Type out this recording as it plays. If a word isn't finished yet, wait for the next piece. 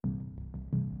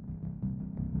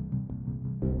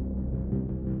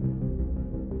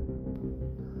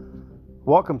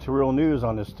Welcome to Real News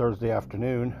on this Thursday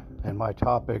afternoon, and my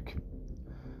topic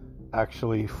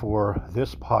actually for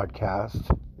this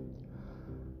podcast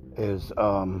is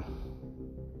the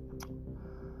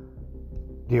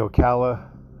Ocala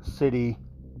City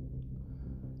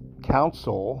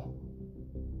Council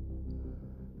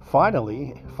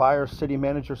finally fires City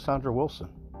Manager Sandra Wilson.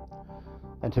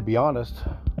 And to be honest,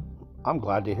 I'm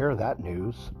glad to hear that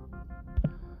news.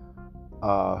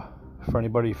 For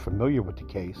anybody familiar with the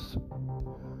case,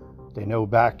 they know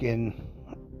back in,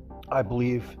 I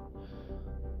believe,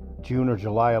 June or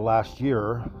July of last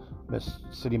year, Miss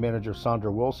City Manager Sandra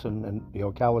Wilson and the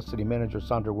Ocala City Manager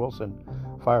Sandra Wilson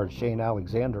fired Shane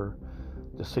Alexander,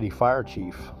 the city fire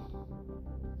chief.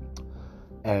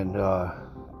 And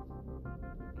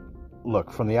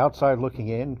look, from the outside looking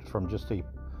in, from just a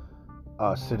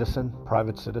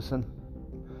private citizen,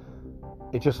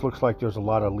 it just looks like there's a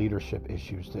lot of leadership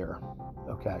issues there,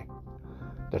 okay,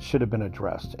 that should have been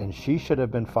addressed. And she should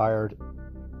have been fired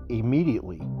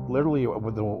immediately, literally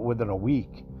within a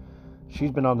week.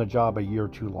 She's been on the job a year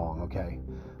too long, okay?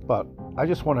 But I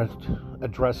just want to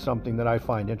address something that I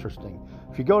find interesting.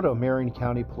 If you go to a Marion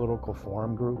County Political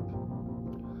Forum group,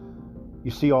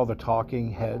 you see all the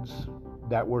talking heads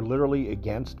that were literally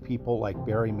against people like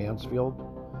Barry Mansfield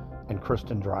and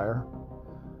Kristen Dreyer.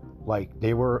 Like,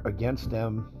 they were against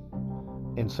them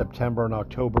in September and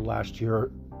October last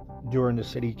year during the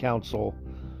city council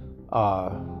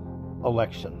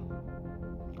election.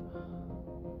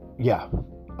 Yeah.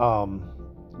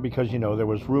 Because, there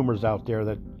was rumors out there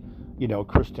that,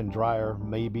 Kristen Dreyer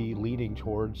may be leading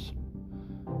towards,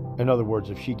 in other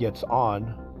words, if she gets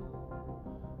on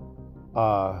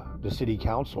the city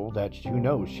council, that,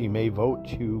 she may vote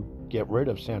to get rid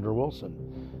of Sandra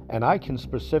Wilson. And I can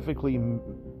specifically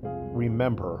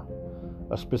remember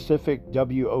a specific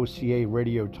WOCA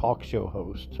radio talk show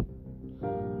host.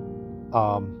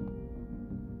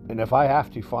 And if I have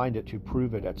to find it to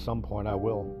prove it at some point, I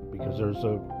will, because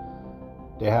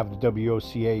they have the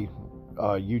WOCA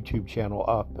YouTube channel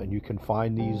up, and you can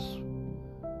find these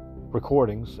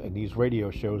recordings and these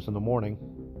radio shows in the morning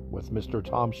with Mr.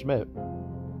 Tom Schmidt.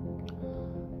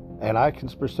 And I can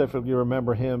specifically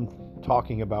remember him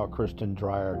talking about Kristen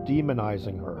Dreyer,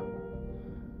 demonizing her,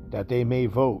 that they may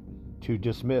vote to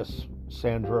dismiss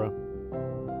Sandra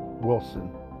Wilson.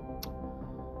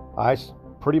 I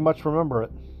pretty much remember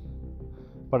it.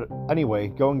 But anyway,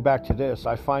 going back to this,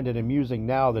 I find it amusing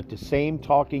now that the same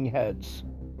talking heads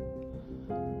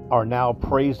are now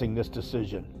praising this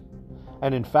decision.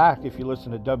 And in fact, if you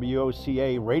listen to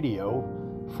WOCA radio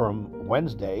from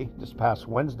this past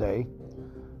Wednesday,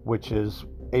 which is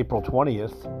April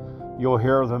 20th, you'll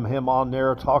hear him on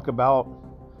there talk about,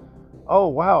 oh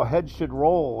wow, heads should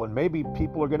roll, and maybe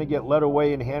people are going to get led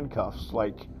away in handcuffs.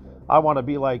 Like, I want to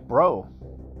be like, bro,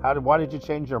 why did you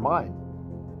change your mind?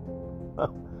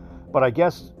 But I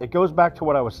guess it goes back to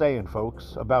what I was saying,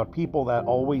 folks, about people that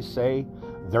always say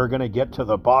they're going to get to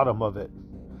the bottom of it.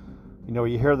 You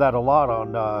hear that a lot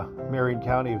on Marion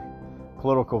County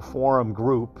Political Forum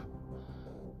group,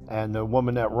 and the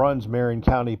woman that runs Marion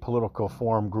County Political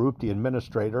Forum group, the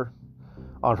administrator,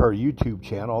 on her YouTube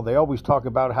channel, they always talk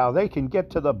about how they can get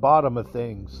to the bottom of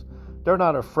things. They're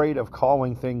not afraid of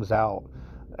calling things out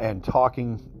and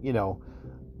talking,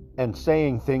 and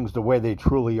saying things the way they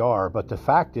truly are. But the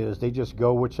fact is, they just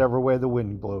go whichever way the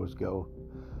wind blows,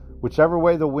 whichever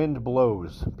way the wind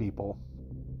blows, people.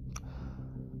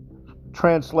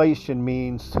 Translation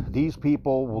means these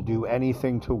people will do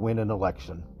anything to win an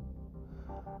election.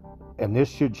 And this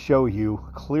should show you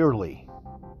clearly,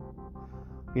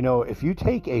 if you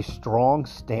take a strong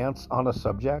stance on a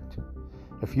subject,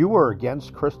 if you were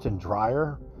against Kristen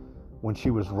Dreyer when she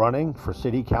was running for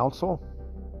city council,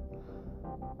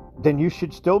 then you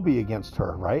should still be against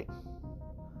her, right?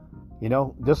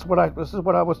 This is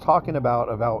what I was talking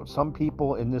about some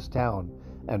people in this town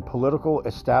and political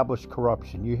established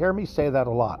corruption. You hear me say that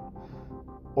a lot.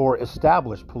 Or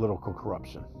established political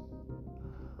corruption.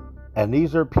 And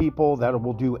these are people that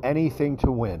will do anything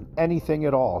to win, anything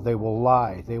at all. They will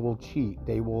lie, they will cheat,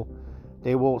 they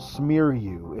will smear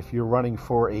you if you're running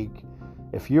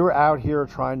if you're out here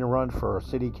trying to run for a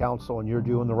city council and you're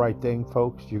doing the right thing,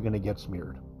 folks, you're going to get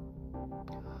smeared.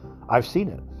 I've seen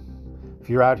it. If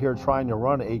you're out here trying to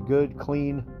run a good,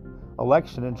 clean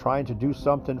election and trying to do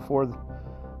something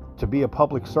to be a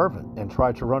public servant and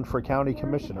try to run for county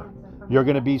commissioner, you're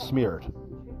going to be smeared.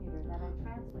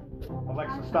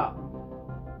 Alexa, stop.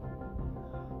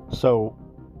 So,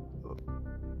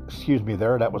 excuse me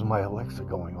there, that was my Alexa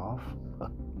going off.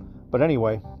 But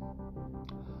anyway,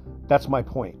 that's my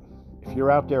point. If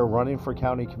you're out there running for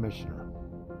county commissioner,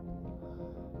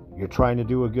 you're trying to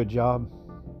do a good job,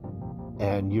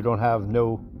 and you don't have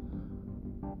no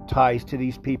ties to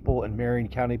these people in Marion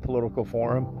County Political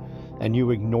Forum, and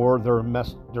you ignore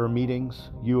their meetings,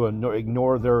 you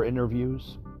ignore their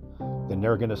interviews, then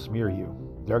they're going to smear you.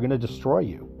 They're going to destroy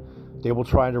you. They will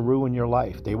try to ruin your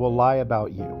life. They will lie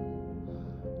about you.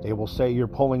 They will say you're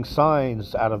pulling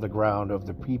signs out of the ground of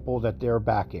the people that they're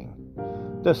backing.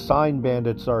 The sign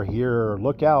bandits are here.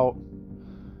 Look out.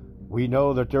 We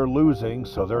know that they're losing,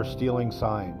 so they're stealing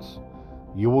signs.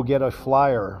 You will get a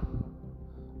flyer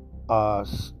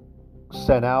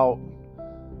sent out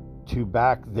to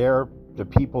back the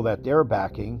people that they're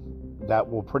backing that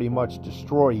will pretty much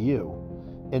destroy you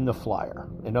in the flyer.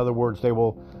 In other words, they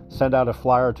will send out a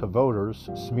flyer to voters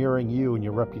smearing you and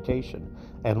your reputation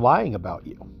and lying about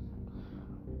you.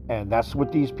 And that's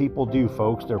what these people do,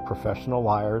 folks. They're professional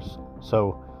liars,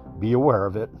 so be aware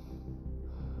of it.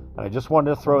 And I just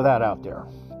wanted to throw that out there.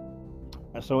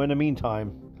 So in the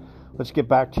meantime, let's get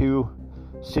back to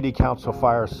City Council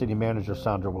fires City Manager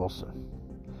Sandra Wilson.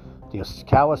 The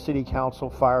Ocala City Council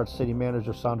fired City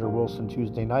Manager Sandra Wilson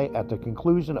Tuesday night at the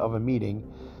conclusion of a meeting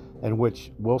in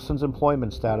which Wilson's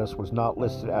employment status was not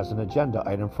listed as an agenda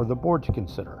item for the board to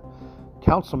consider.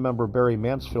 Councilmember Barry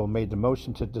Mansfield made the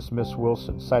motion to dismiss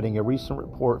Wilson, citing a recent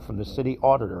report from the city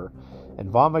auditor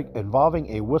involving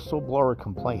a whistleblower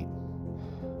complaint.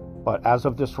 But as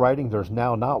of this writing, there's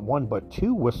now not one but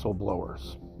two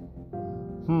whistleblowers.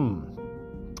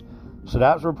 So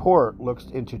that report looks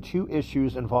into two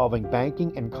issues involving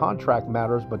banking and contract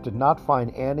matters, but did not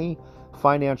find any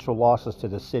financial losses to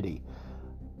the city.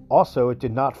 Also, it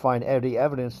did not find any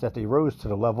evidence that they rose to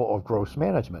the level of gross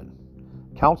management.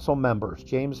 Council members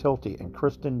James Hilty and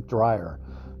Kristen Dreyer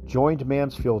joined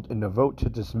Mansfield in the vote to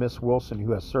dismiss Wilson,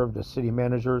 who has served as city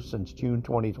manager since June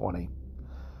 2020.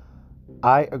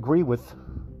 I agree with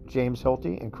James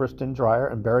Hilty and Kristen Dreyer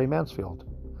and Barry Mansfield.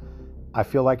 I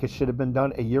feel like it should have been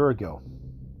done a year ago.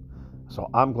 So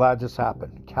I'm glad this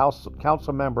happened.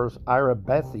 Council members Ira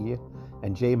Bethia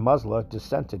and Jay Musla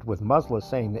dissented, with Musla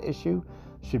saying the issue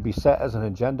should be set as an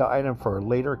agenda item for a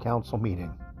later council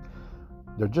meeting.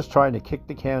 They're just trying to kick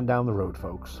the can down the road,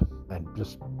 folks, and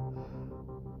just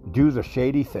do the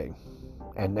shady thing.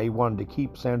 And they wanted to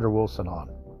keep Sandra Wilson on.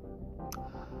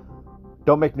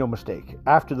 Don't make no mistake.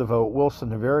 After the vote, Wilson,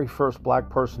 the very first black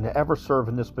person to ever serve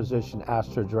in this position,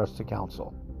 asked to address the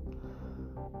council.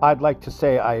 I'd like to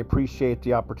say I appreciate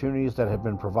the opportunities that have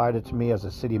been provided to me as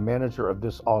a city manager of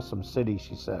this awesome city,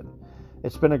 she said.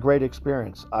 It's been a great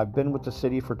experience. I've been with the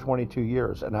city for 22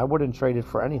 years, and I wouldn't trade it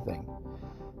for anything.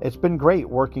 It's been great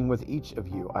working with each of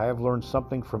you. I have learned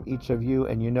something from each of you,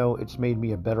 and it's made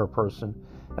me a better person,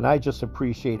 and I just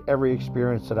appreciate every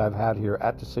experience that I've had here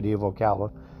at the city of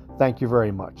Ocala. Thank you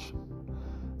very much.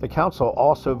 The council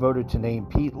also voted to name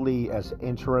Pete Lee as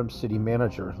interim city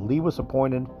manager. Lee was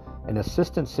appointed an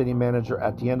assistant city manager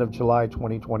at the end of July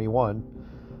 2021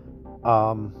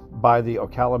 by the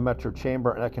Ocala Metro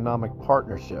Chamber and Economic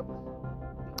Partnership.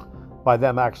 By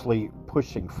them actually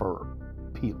pushing for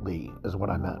Pete Lee is what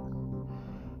I meant.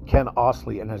 Ken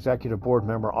Osley, an executive board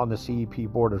member on the CEP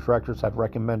Board of Directors, had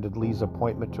recommended Lee's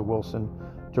appointment to Wilson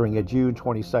during a June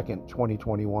 22,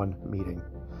 2021 meeting.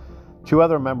 Two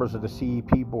other members of the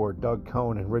CEP board, Doug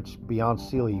Cohn and Rich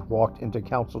Biancili, walked into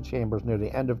council chambers near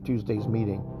the end of Tuesday's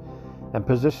meeting and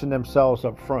positioned themselves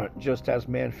up front just as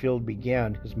Mansfield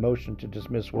began his motion to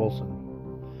dismiss Wilson.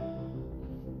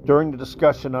 During the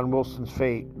discussion on Wilson's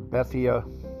fate, Bethia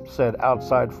said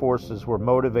outside forces were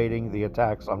motivating the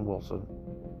attacks on Wilson.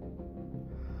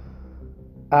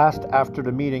 Asked after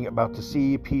the meeting about the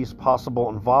CEP's possible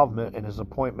involvement in his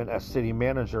appointment as city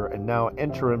manager and now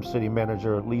interim city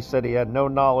manager, Lee said he had no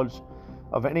knowledge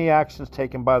of any actions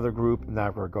taken by the group in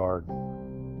that regard.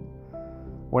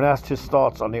 When asked his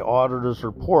thoughts on the auditor's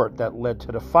report that led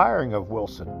to the firing of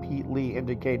Wilson, Pete Lee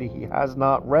indicated he has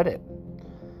not read it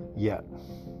yet.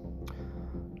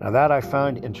 Now that I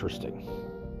find interesting.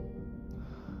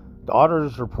 The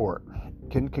auditor's report.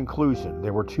 In conclusion,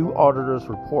 there were two auditors'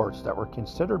 reports that were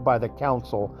considered by the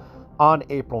council on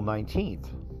April 19th.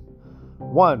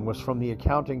 One was from the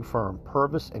accounting firm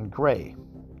Purvis & Gray,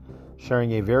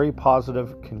 sharing a very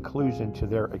positive conclusion to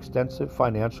their extensive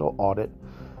financial audit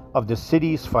of the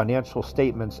city's financial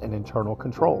statements and internal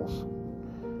controls.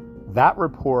 That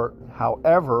report,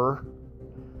 however,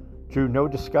 drew no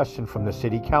discussion from the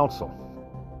city council.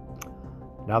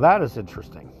 Now that is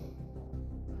interesting.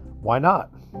 Why not?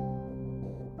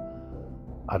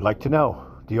 I'd like to know.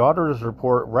 The auditor's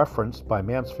report referenced by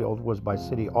Mansfield was by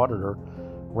City Auditor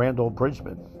Randall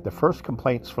Bridgman. The first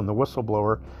complaints from the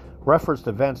whistleblower referenced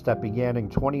events that began in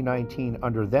 2019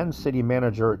 under then City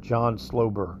Manager John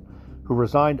Slober, who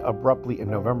resigned abruptly in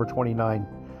November 29,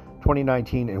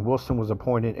 2019, and Wilson was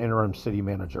appointed interim city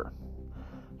manager.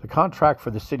 The contract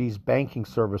for the city's banking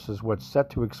services was set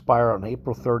to expire on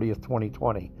April 30th,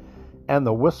 2020, and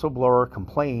the whistleblower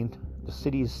complained the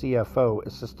city's CFO,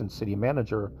 assistant city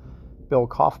manager, Bill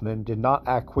Kaufman, did not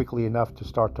act quickly enough to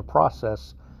start the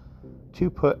process to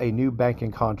put a new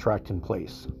banking contract in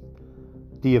place.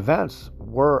 The events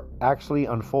were actually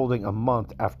unfolding a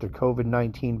month after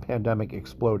COVID-19 pandemic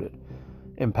exploded,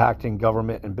 impacting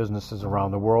government and businesses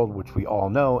around the world, which we all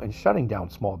know, and shutting down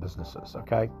small businesses,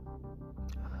 okay?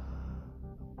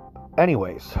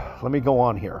 Anyways, let me go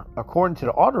on here. According to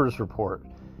the auditor's report,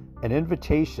 an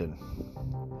invitation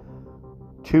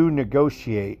to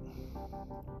negotiate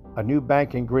a new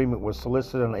banking agreement was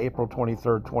solicited on April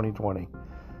 23, 2020.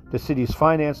 The city's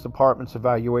finance department's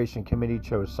evaluation committee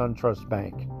chose SunTrust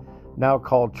Bank, now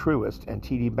called Truist, and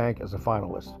TD Bank as a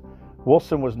finalist.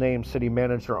 Wilson was named city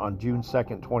manager on June 2,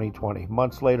 2020.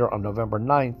 Months later, on November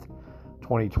 9,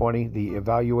 2020, the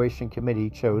evaluation committee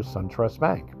chose SunTrust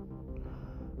Bank.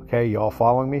 Okay, y'all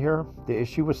following me here? The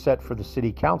issue was set for the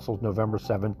city council's November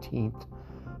 17th,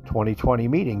 2020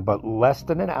 meeting, but less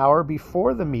than an hour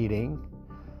before the meeting,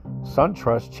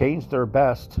 SunTrust changed their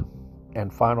best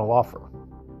and final offer.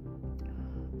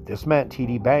 This meant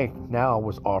TD Bank now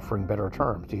was offering better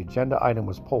terms. The agenda item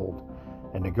was pulled,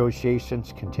 and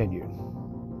negotiations continued.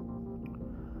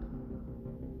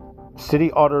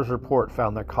 City Auditor's report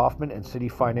found that Kaufman and City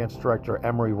Finance Director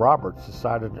Emery Roberts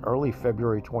decided in early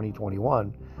February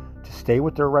 2021 to stay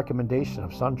with their recommendation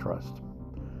of SunTrust.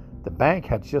 The bank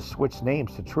had just switched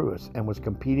names to Truist and was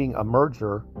completing a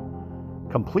merger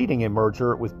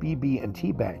with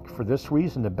BB&T Bank. For this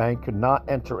reason, the bank could not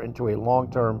enter into a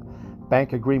long-term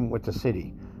bank agreement with the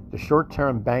city. The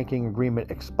short-term banking agreement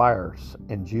expires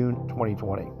in June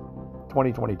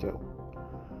 2022.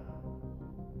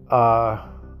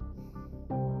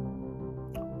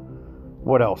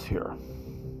 What else here?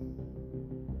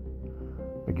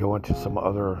 We go into some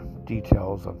other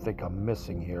details I think I'm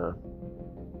missing here.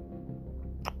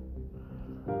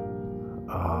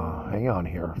 Hang on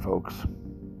here, folks.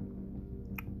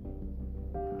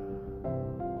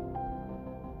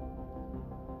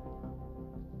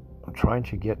 I'm trying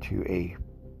to get to a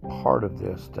part of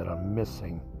this that I'm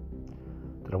missing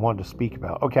that I wanted to speak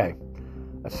about. Okay.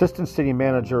 Assistant City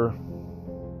Manager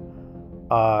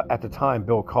at the time,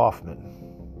 Bill Kaufman.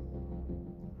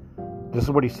 This is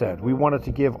what he said. We wanted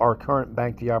to give our current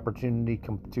bank the opportunity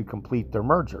to complete their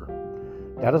merger.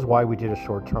 That is why we did a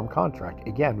short-term contract.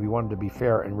 Again, we wanted to be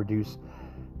fair and reduce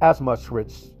as much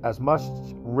risk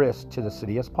to the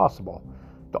city as possible.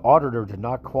 The auditor did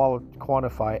not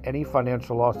quantify any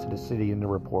financial loss to the city in the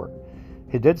report.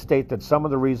 He did state that some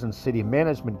of the reasons city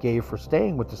management gave for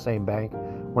staying with the same bank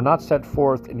were not set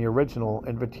forth in the original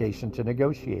invitation to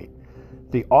negotiate.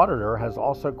 The auditor has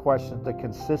also questioned the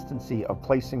consistency of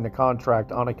placing the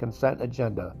contract on a consent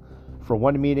agenda for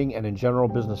one meeting and in general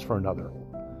business for another.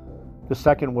 The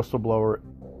second whistleblower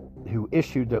who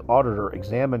issued the auditor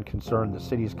examined concerned the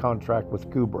city's contract with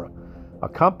Kubra, a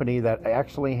company that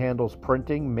actually handles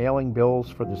printing, mailing bills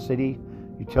for the city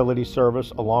utility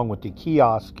service, along with the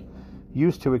kiosk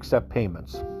used to accept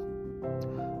payments.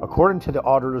 According to the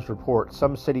auditor's report,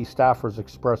 some city staffers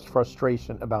expressed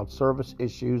frustration about service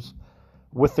issues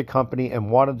with the company and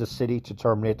wanted the city to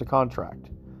terminate the contract.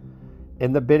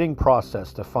 In the bidding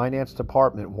process, the finance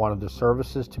department wanted the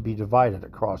services to be divided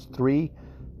across 3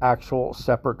 actual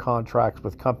separate contracts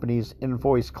with companies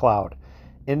Invoice Cloud,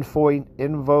 InfoSend,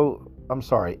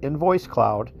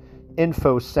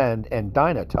 and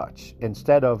Dynatouch,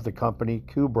 instead of the company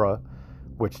Kubra,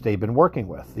 which they've been working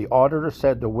with. The auditor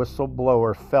said the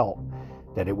whistleblower felt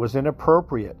that it was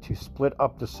inappropriate to split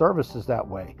up the services that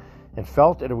way and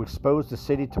felt it would expose the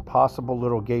city to possible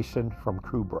litigation from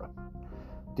Kubra.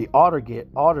 The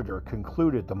auditor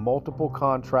concluded the multiple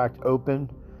contract open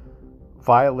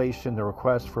violation the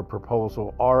request for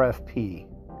proposal RFP.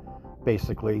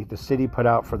 Basically, the city put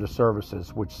out for the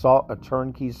services, which sought a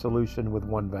turnkey solution with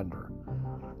one vendor.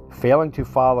 Failing to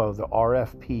follow the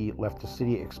RFP left the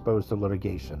city exposed to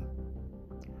litigation.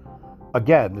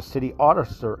 Again, the city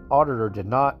auditor did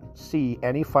not see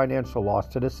any financial loss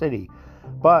to the city,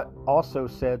 but also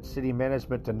said city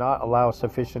management did not allow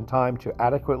sufficient time to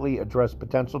adequately address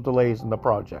potential delays in the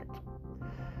project.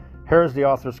 Here is the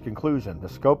author's conclusion. The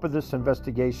scope of this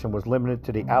investigation was limited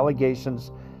to the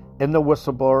allegations in the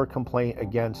whistleblower complaint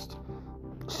against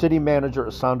city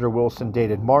manager Sandra Wilson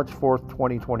dated March 4th,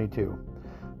 2022.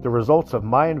 The results of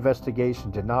my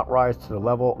investigation did not rise to the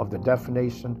level of the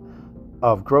definition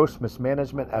of gross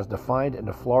mismanagement as defined in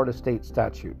the Florida state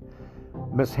statute.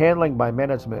 Mishandling by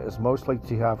management is most likely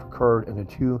to have occurred in the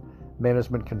 2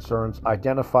 management concerns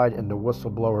identified in the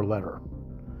whistleblower letter,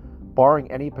 barring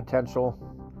any potential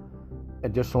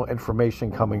additional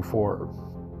information coming forward.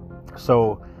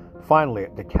 So finally,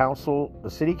 the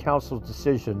city council's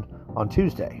decision on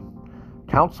Tuesday.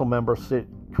 Council member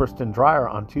Kristen Dreyer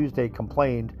on Tuesday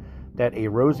complained that a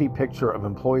rosy picture of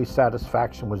employee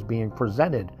satisfaction was being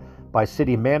presented by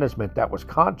city management that was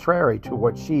contrary to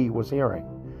what she was hearing.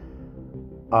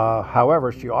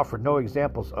 However, she offered no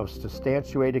examples of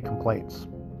substantiated complaints.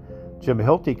 Jim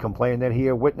Hilty complained that he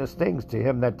had witnessed things to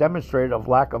him that demonstrated a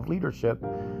lack of leadership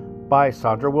by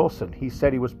Sandra Wilson. He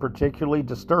said he was particularly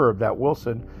disturbed that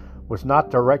Wilson was not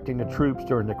directing the troops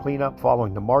during the cleanup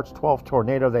following the March 12th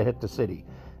tornado that hit the city.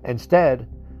 Instead,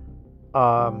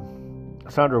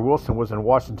 Sandra Wilson was in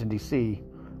Washington, D.C.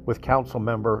 with council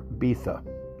member Betha.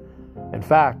 In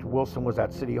fact, Wilson was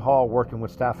at City Hall working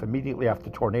with staff immediately after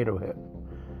the tornado hit.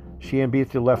 She and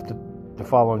Betha left the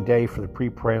following day for the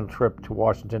pre-planned trip to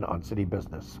Washington on city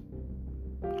business.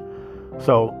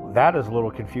 So that is a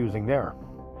little confusing there.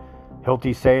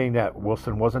 Hilty saying that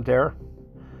Wilson wasn't there,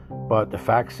 but the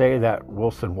facts say that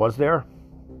Wilson was there.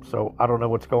 So I don't know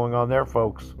what's going on there,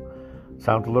 folks.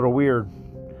 Sounds a little weird.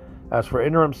 As for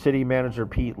interim city manager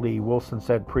Pete Lee, Wilson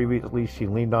said previously she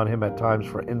leaned on him at times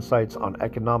for insights on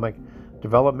economic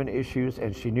development issues,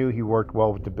 and she knew he worked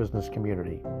well with the business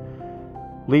community.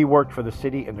 Lee worked for the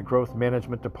city in the growth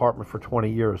management department for 20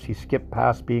 years. He skipped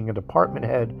past being a department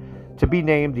head to be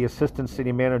named the assistant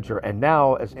city manager, and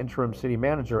now as interim city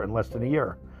manager in less than a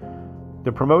year.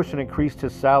 The promotion increased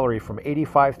his salary from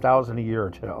 $85,000 a year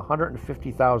to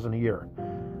 $150,000 a year.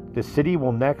 The city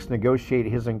will next negotiate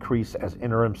his increase as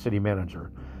interim city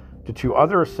manager. The two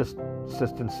other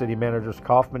assistant city managers,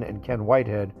 Kaufman and Ken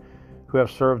Whitehead, who have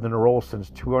served in the role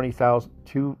since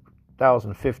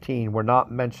 2015, were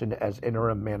not mentioned as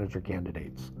interim manager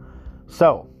candidates.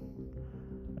 So,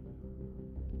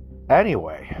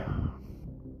 anyway,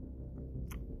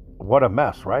 what a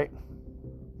mess, right?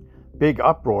 Big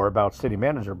uproar about city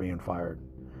manager being fired.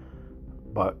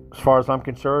 But as far as I'm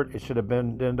concerned, it should have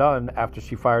been done after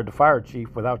she fired the fire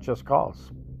chief without just cause.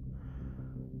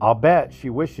 I'll bet she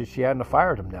wishes she hadn't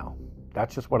fired him now.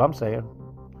 That's just what I'm saying.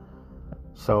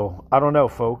 So, I don't know,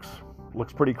 folks.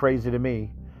 Looks pretty crazy to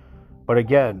me. But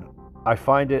again, I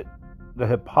find it the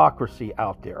hypocrisy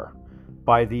out there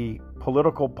by the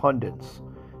political pundits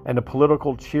and the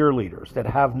political cheerleaders that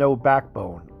have no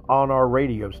backbone on our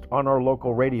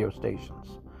local radio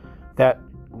stations, that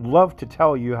love to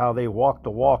tell you how they walk the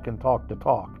walk and talk the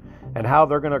talk, and how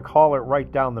they're going to call it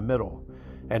right down the middle,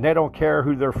 and they don't care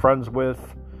who they're friends with,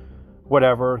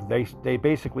 whatever. They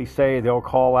basically say they'll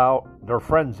call out their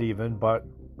friends even, but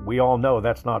we all know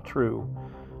that's not true.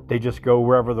 They just go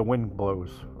wherever the wind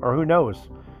blows. Or who knows,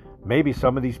 maybe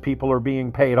some of these people are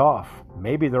being paid off.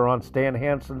 Maybe they're on Stan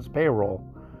Hansen's payroll.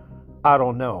 I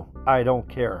don't know. I don't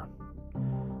care.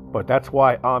 But that's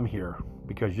why I'm here,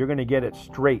 because you're going to get it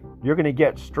straight. You're going to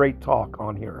get straight talk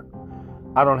on here.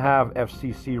 I don't have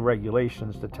FCC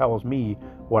regulations that tells me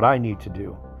what I need to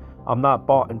do. I'm not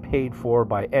bought and paid for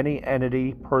by any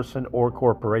entity, person, or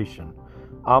corporation.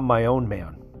 I'm my own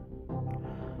man.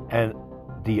 And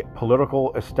the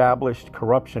political established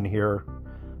corruption here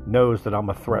knows that I'm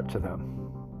a threat to them.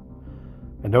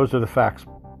 And those are the facts,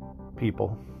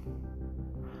 people.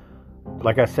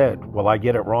 Like I said, will I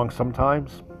get it wrong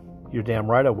sometimes? You're damn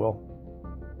right I will.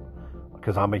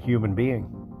 Because I'm a human being.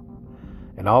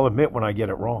 And I'll admit when I get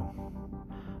it wrong.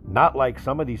 Not like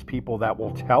some of these people that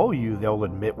will tell you they'll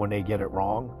admit when they get it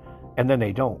wrong, and then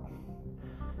they don't.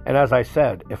 And as I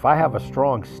said, if I have a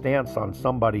strong stance on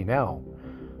somebody now,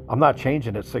 I'm not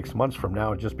changing it 6 months from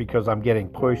now just because I'm getting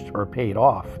pushed or paid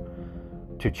off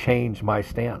to change my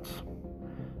stance.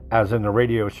 As in the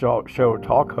radio show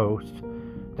talk host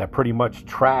that pretty much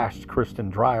trashed Kristen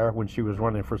Dreyer when she was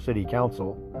running for city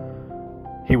council.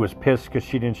 He was pissed because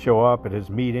she didn't show up at his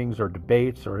meetings or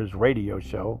debates or his radio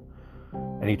show,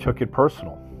 and he took it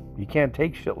personal. You can't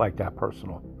take shit like that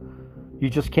personal. You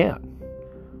just can't.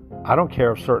 I don't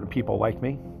care if certain people like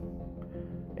me.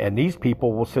 And these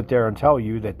people will sit there and tell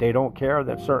you that they don't care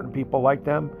that certain people like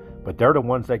them, but they're the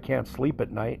ones that can't sleep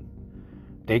at night.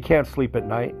 They can't sleep at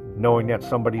night knowing that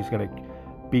somebody's going to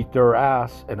beat their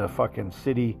ass in a fucking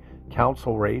city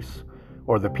council race,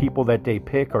 or the people that they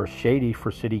pick are shady for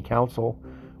city council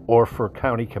or for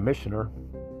county commissioner.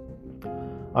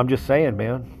 I'm just saying,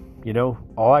 man, you know,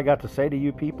 all I got to say to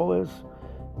you people is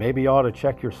maybe you ought to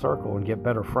check your circle and get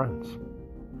better friends.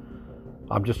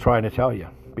 I'm just trying to tell you,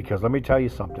 because let me tell you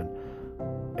something.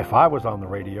 If I was on the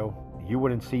radio, you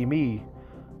wouldn't see me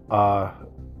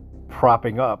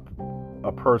propping up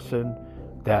a person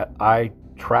that I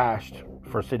trashed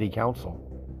for city council.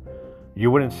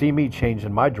 You wouldn't see me change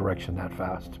in my direction that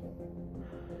fast.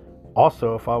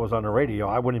 Also, if I was on the radio,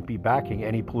 I wouldn't be backing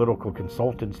any political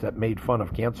consultants that made fun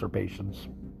of cancer patients.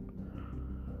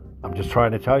 I'm just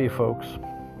trying to tell you, folks.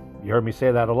 You heard me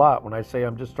say that a lot when I say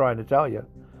I'm just trying to tell you.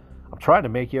 I'm trying to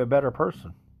make you a better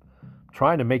person. I'm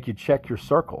trying to make you check your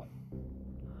circle.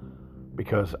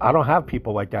 Because I don't have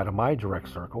people like that in my direct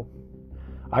circle.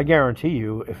 I guarantee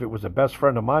you, if it was a best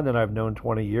friend of mine that I've known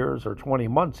 20 years or 20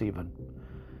 months even,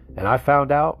 and I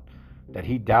found out that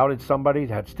he doubted somebody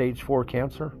that had stage 4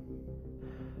 cancer,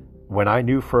 when I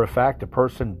knew for a fact the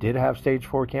person did have stage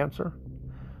 4 cancer,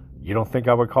 you don't think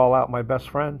I would call out my best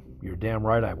friend? You're damn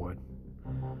right I would.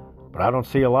 But I don't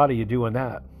see a lot of you doing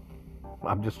that.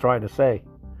 I'm just trying to say.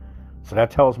 So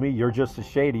that tells me you're just as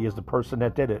shady as the person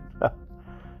that did it.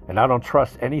 And I don't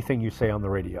trust anything you say on the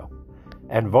radio.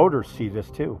 And voters see this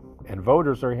too. And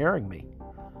voters are hearing me.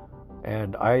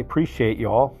 And I appreciate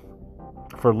y'all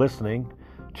for listening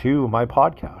to my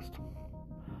podcast.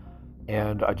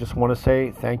 And I just want to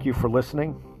say thank you for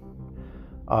listening.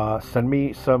 Send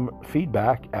me some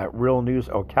feedback at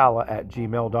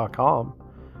realnewsocala@gmail.com.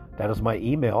 That is my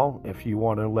email if you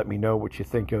want to let me know what you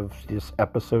think of this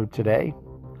episode today.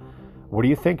 What do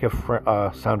you think of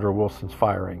Sandra Wilson's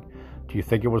firing? Do you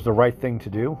think it was the right thing to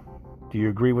do? Do you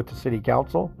agree with the city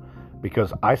council?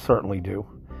 Because I certainly do.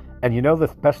 And you know the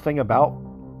best thing about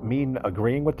me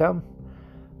agreeing with them?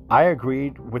 I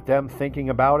agreed with them thinking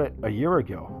about it a year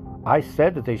ago. I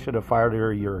said that they should have fired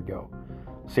her a year ago.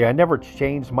 See, I never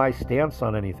changed my stance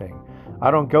on anything.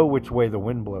 I don't go which way the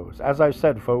wind blows. As I've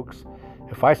said, folks,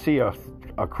 if I see a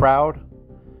crowd,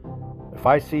 if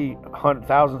I see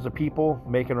thousands of people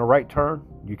making a right turn,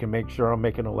 you can make sure I'm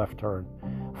making a left turn.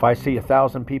 If I see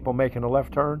 1,000 people making a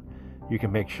left turn, you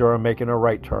can make sure I'm making a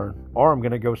right turn, or I'm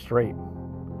going to go straight.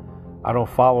 I don't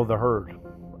follow the herd.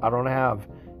 I don't have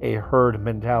a herd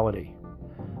mentality.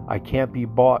 I can't be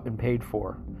bought and paid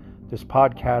for. This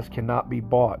podcast cannot be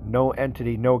bought. No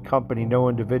entity, no company, no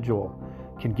individual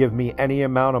can give me any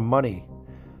amount of money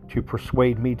to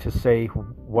persuade me to say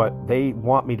what they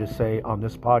want me to say on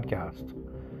this podcast.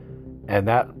 And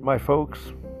that, my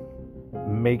folks,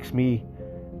 makes me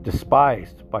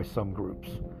despised by some groups,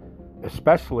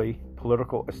 especially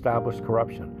political established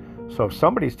corruption. So if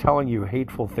somebody's telling you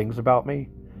hateful things about me,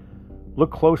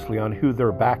 look closely on who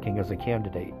they're backing as a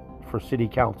candidate for city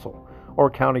council or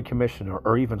county commissioner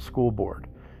or even school board.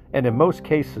 And in most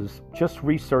cases, just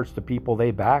research the people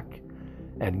they back,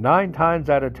 and 9 times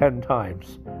out of 10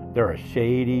 times, they're a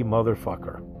shady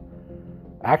motherfucker.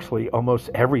 Actually, almost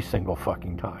every single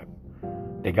fucking time.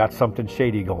 They got something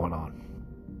shady going on.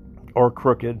 Or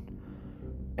crooked.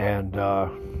 And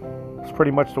it's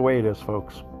pretty much the way it is,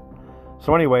 folks.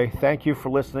 So anyway, thank you for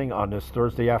listening on this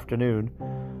Thursday afternoon.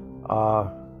 I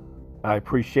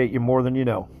appreciate you more than you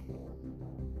know.